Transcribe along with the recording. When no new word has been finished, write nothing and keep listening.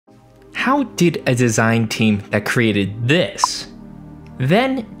How did a design team that created this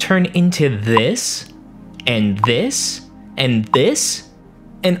then turn into this, and this, and this?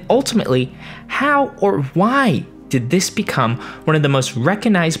 And ultimately, how or why did this become one of the most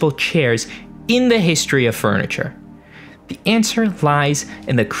recognizable chairs in the history of furniture? The answer lies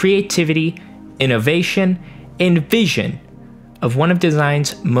in the creativity, innovation, and vision of one of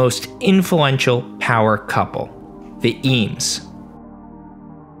design's most influential power couple, the Eames.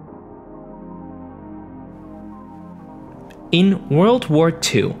 In World War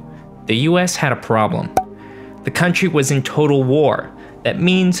II, the US had a problem. The country was in total war. That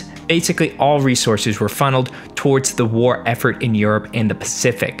means basically all resources were funneled towards the war effort in Europe and the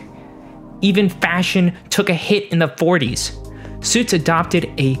Pacific. Even fashion took a hit in the 40s. Suits adopted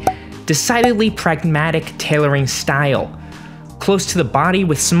a decidedly pragmatic tailoring style, close to the body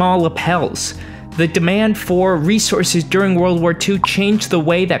with small lapels. The demand for resources during World War II changed the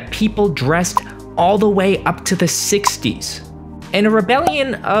way that people dressed all the way up to the 60s. And a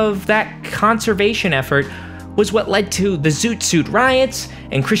rebellion of that conservation effort was what led to the Zoot Suit riots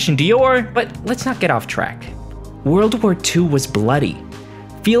and Christian Dior, but let's not get off track. World War II was bloody.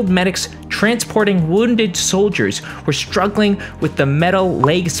 Field medics transporting wounded soldiers were struggling with the metal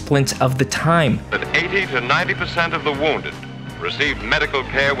leg splints of the time. That 80 to 90% of the wounded received medical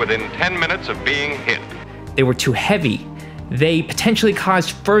care within 10 minutes of being hit. They were too heavy. They potentially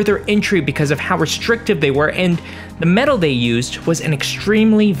caused further injury because of how restrictive they were, and the metal they used was an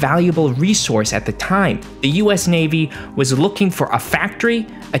extremely valuable resource at the time. The US Navy was looking for a factory,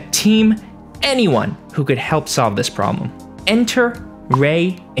 a team, anyone who could help solve this problem. Enter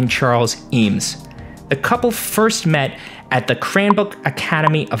Ray and Charles Eames. The couple first met at the Cranbrook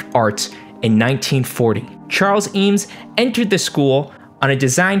Academy of Arts in 1940. Charles Eames entered the school on a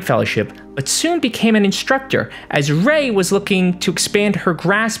design fellowship, but soon became an instructor as Ray was looking to expand her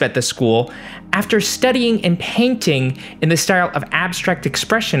grasp at the school after studying and painting in the style of abstract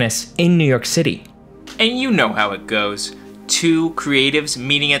expressionists in New York City. And you know how it goes. Two creatives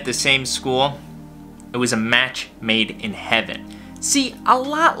meeting at the same school. It was a match made in heaven. See, a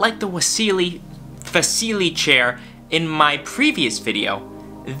lot like the Vasily chair in my previous video,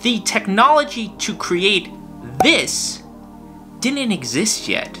 the technology to create this didn't exist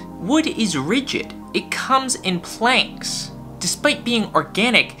yet. Wood is rigid. It comes in planks. Despite being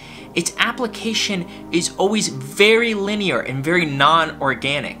organic, its application is always very linear and very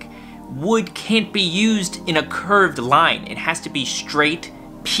non-organic. Wood can't be used in a curved line. It has to be straight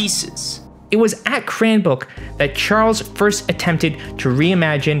pieces. It was at Cranbrook that Charles first attempted to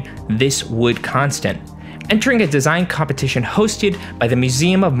reimagine this wood constant. Entering a design competition hosted by the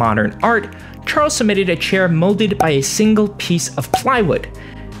Museum of Modern Art, Charles submitted a chair molded by a single piece of plywood,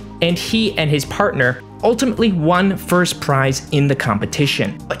 and he and his partner ultimately won first prize in the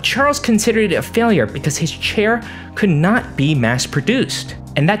competition. But Charles considered it a failure because his chair could not be mass-produced,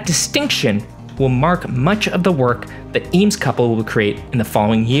 and that distinction will mark much of the work the Eames couple will create in the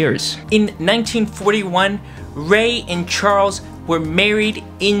following years. In 1941, Ray and Charles were married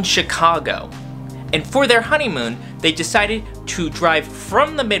in Chicago, and for their honeymoon, they decided to drive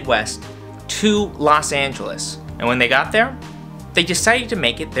from the Midwest to Los Angeles. And when they got there, they decided to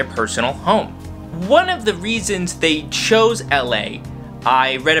make it their personal home. One of the reasons they chose LA,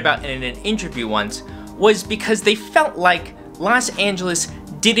 I read about in an interview once, was because they felt like Los Angeles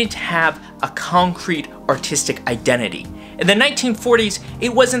didn't have a concrete artistic identity. In the 1940s,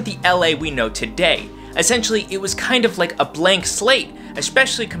 it wasn't the LA we know today. Essentially, it was kind of like a blank slate,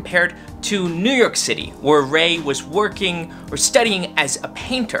 especially compared to New York City, where Ray was working or studying as a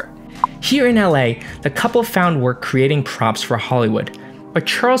painter. Here in LA, the couple found work creating props for Hollywood, but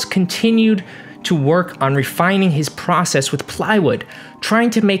Charles continued to work on refining his process with plywood, trying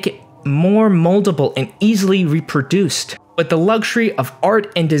to make it more moldable and easily reproduced. But the luxury of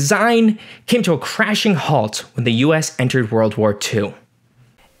art and design came to a crashing halt when the US entered World War II.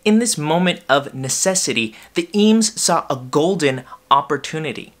 In this moment of necessity, the Eames saw a golden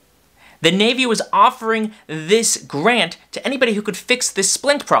opportunity. The Navy was offering this grant to anybody who could fix this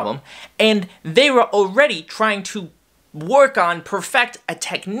splint problem, and they were already trying to work on, perfect a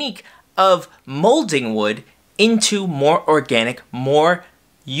technique of molding wood into more organic, more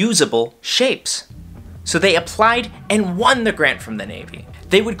usable shapes. So they applied and won the grant from the Navy.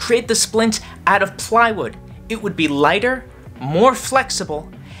 They would create the splints out of plywood. It would be lighter, more flexible,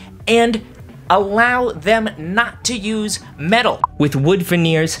 and allow them not to use metal. With wood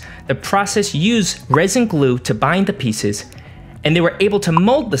veneers, the process used resin glue to bind the pieces, and they were able to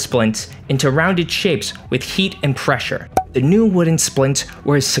mold the splints into rounded shapes with heat and pressure. The new wooden splints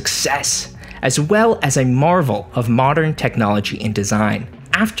were a success, as well as a marvel of modern technology and design.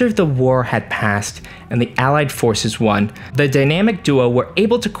 after the war had passed and the Allied forces won, the dynamic duo were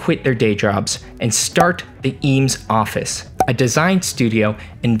able to quit their day jobs and start the Eames office, a design studio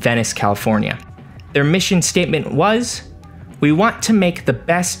in Venice, California. Their mission statement was, "We want to make the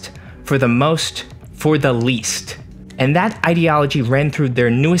best for the most for the least." And that ideology ran through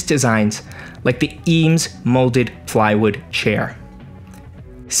their newest designs, like the Eames molded plywood chair.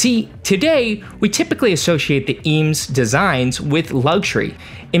 See, today, we typically associate the Eames designs with luxury,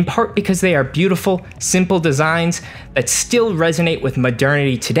 in part because they are beautiful, simple designs that still resonate with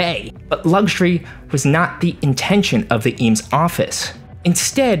modernity today. But luxury was not the intention of the Eames office.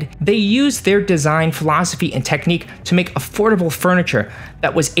 Instead, they used their design philosophy and technique to make affordable furniture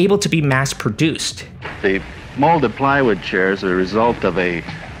that was able to be mass-produced. The molded plywood chairs are a result of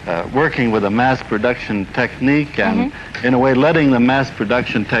working with a mass production technique and, in a way, letting the mass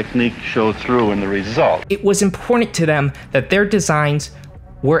production technique show through in the result. It was important to them that their designs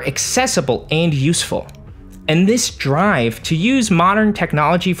were accessible and useful. And this drive to use modern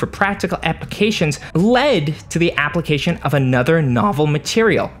technology for practical applications led to the application of another novel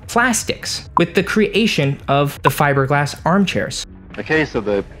material, plastics, with the creation of the fiberglass armchairs. In the case of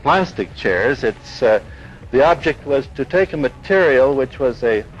the plastic chairs, the object was to take a material which was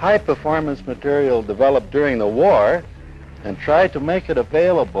a high-performance material developed during the war and try to make it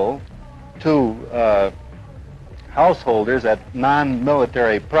available to householders at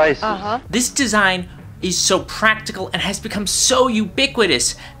non-military prices. This design is so practical and has become so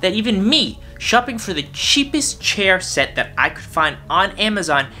ubiquitous that even me, shopping for the cheapest chair set that I could find on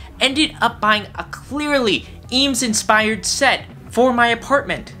Amazon, ended up buying a clearly Eames-inspired set for my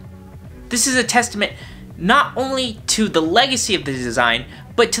apartment. This is a testament not only to the legacy of the design,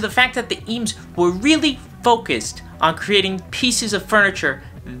 but to the fact that the Eames were really focused on creating pieces of furniture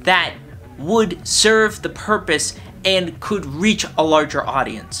that would serve the purpose and could reach a larger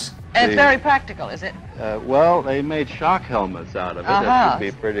audience. And it's very practical, is it? Well, they made shock helmets out of it. That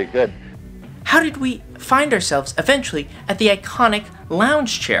would be pretty good. How did we find ourselves eventually at the iconic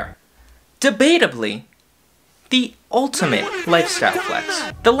lounge chair? Debatably, the ultimate lifestyle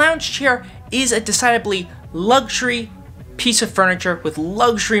flex. The lounge chair is a decidedly luxury piece of furniture with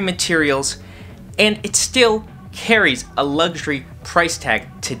luxury materials, and it still carries a luxury price tag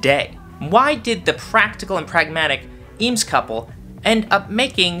today. Why did the practical and pragmatic Eames couple end up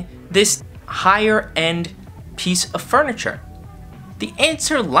making this higher end piece of furniture? The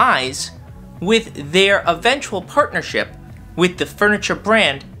answer lies with their eventual partnership with the furniture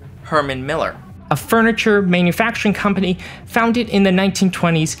brand Herman Miller, a furniture manufacturing company founded in the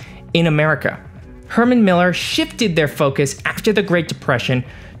 1920s in America. Herman Miller shifted their focus after the Great Depression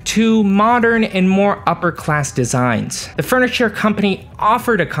to modern and more upper-class designs. The furniture company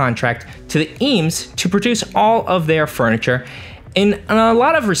offered a contract to the Eames to produce all of their furniture. In a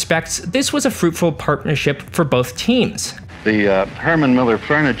lot of respects, this was a fruitful partnership for both teams. The Herman Miller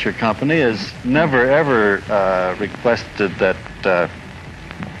Furniture Company has never ever requested that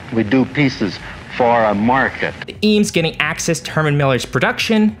we do pieces for a market. The Eames getting access to Herman Miller's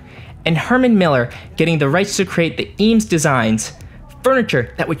production, and Herman Miller getting the rights to create the Eames designs,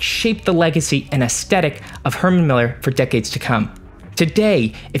 furniture that would shape the legacy and aesthetic of Herman Miller for decades to come.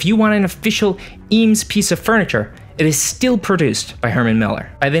 Today, if you want an official Eames piece of furniture, it is still produced by Herman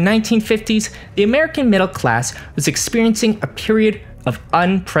Miller. By the 1950s, the American middle class was experiencing a period of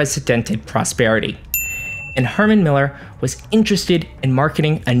unprecedented prosperity, and Herman Miller was interested in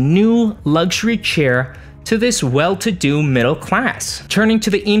marketing a new luxury chair to this well-to-do middle class. Turning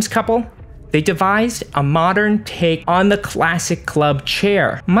to the Eames couple, they devised a modern take on the classic club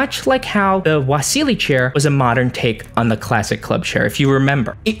chair, much like how the WWII chair was a modern take on the classic club chair, if you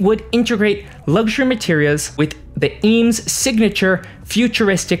remember. It would integrate luxury materials with the Eames signature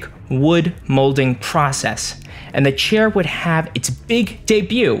futuristic wood molding process, and the chair would have its big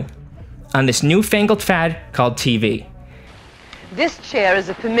debut on this newfangled fad called TV. This chair is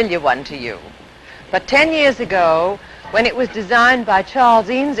a familiar one to you, but 10 years ago, when it was designed by Charles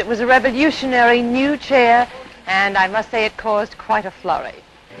Eames, it was a revolutionary new chair, and I must say it caused quite a flurry.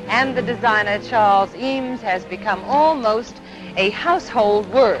 And the designer, Charles Eames, has become almost a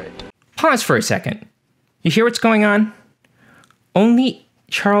household word. Pause for a second. You hear what's going on? Only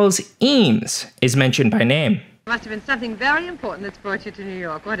Charles Eames is mentioned by name. It must have been something very important that's brought you to New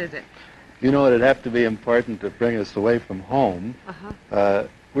York. What is it? You know, it'd have to be important to bring us away from home.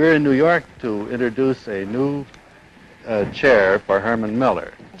 We're in New York to introduce a new chair for Herman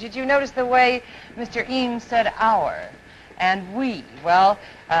Miller. Did you notice the way Mr. Eames said our and we? Well,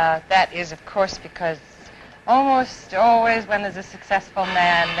 that is, of course, because almost always when there's a successful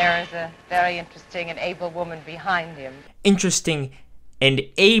man, there is a very interesting and able woman behind him. Interesting and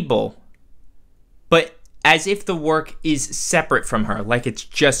able, but as if the work is separate from her, like it's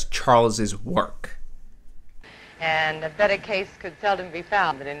just Charles's work. And a better case could seldom be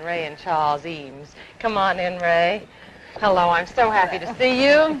found than in Ray and Charles Eames. Come on in, Ray. Hello, I'm so happy to see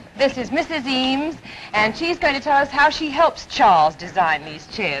you. This is Mrs. Eames, and she's going to tell us how she helps Charles design these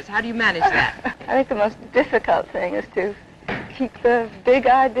chairs. How do you manage that? I think the most difficult thing is to keep the big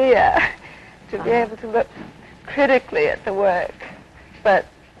idea, to be able to look critically at the work. But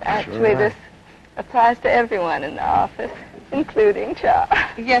actually this applies to everyone in the office, including Charles.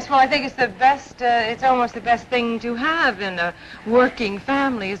 Yes, well, I think it's the best, it's almost the best thing to have in a working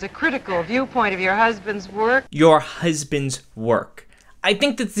family is a critical viewpoint of your husband's work. Your husband's work. I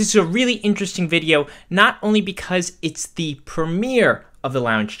think that this is a really interesting video, not only because it's the premiere of the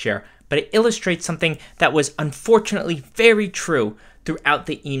lounge chair, but it illustrates something that was unfortunately very true throughout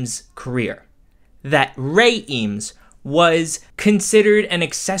the Eames career. That Ray Eames was considered an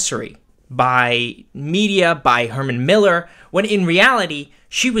accessory by media, by Herman Miller, when in reality,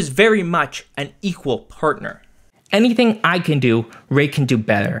 she was very much an equal partner. Anything I can do, Ray can do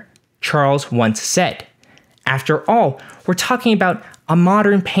better, Charles once said. After all, we're talking about a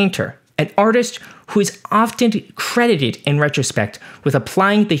modern painter, an artist who is often credited in retrospect with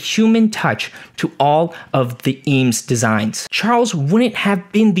applying the human touch to all of the Eames designs. Charles wouldn't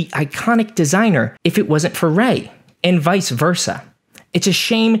have been the iconic designer if it wasn't for Ray, and vice versa. It's a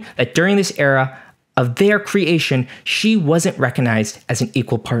shame that during this era of their creation, she wasn't recognized as an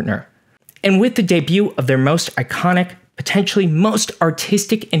equal partner. And with the debut of their most iconic, potentially most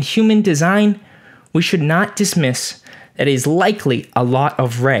artistic and human design, we should not dismiss that it is likely a lot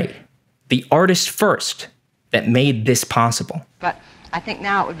of Ray, the artist first, that made this possible. But I think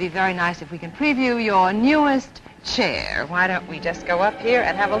now it would be very nice if we can preview your newest chair. Why don't we just go up here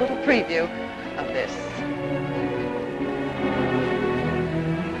and have a little preview of this?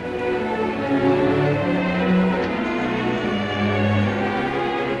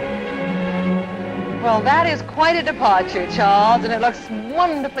 Well, that is quite a departure, Charles, and it looks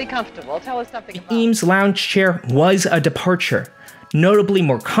wonderfully comfortable. Tell us something about it. The Eames Lounge Chair was a departure, notably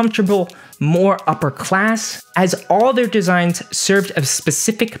more comfortable, more upper class. As all their designs served a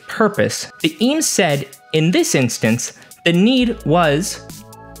specific purpose, the Eames said, in this instance, the need was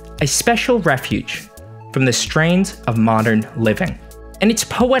a special refuge from the strains of modern living. And it's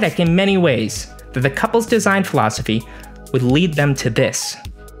poetic in many ways that the couple's design philosophy would lead them to this.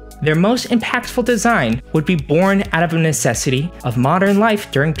 Their most impactful design would be born out of a necessity of modern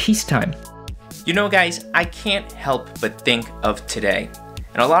life during peacetime. You know, guys, I can't help but think of today.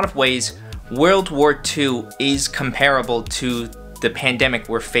 In a lot of ways, World War II is comparable to the pandemic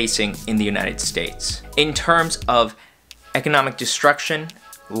we're facing in the United States. In terms of economic destruction,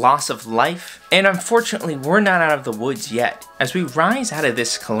 loss of life, and unfortunately, we're not out of the woods yet. As we rise out of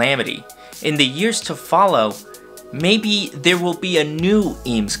this calamity, in the years to follow, maybe there will be a new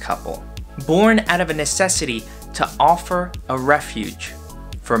Eames couple, born out of a necessity to offer a refuge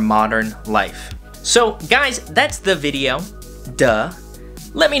for modern life. So guys, that's the video, duh.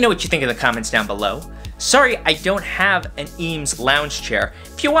 Let me know what you think in the comments down below. Sorry I don't have an Eames lounge chair.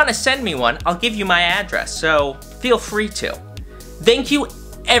 If you want to send me one, I'll give you my address, so feel free to. Thank you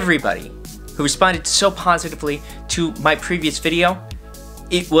everybody who responded so positively to my previous video.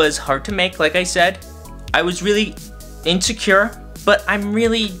 It was hard to make, like I said. I was really insecure, but I'm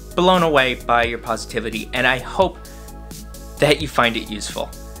really blown away by your positivity, and I hope that you find it useful.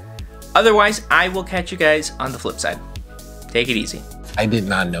 Otherwise, I will catch you guys on the flip side. Take it easy. I did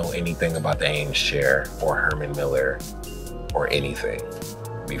not know anything about the Eames chair or Herman Miller or anything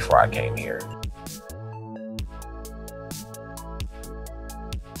before I came here.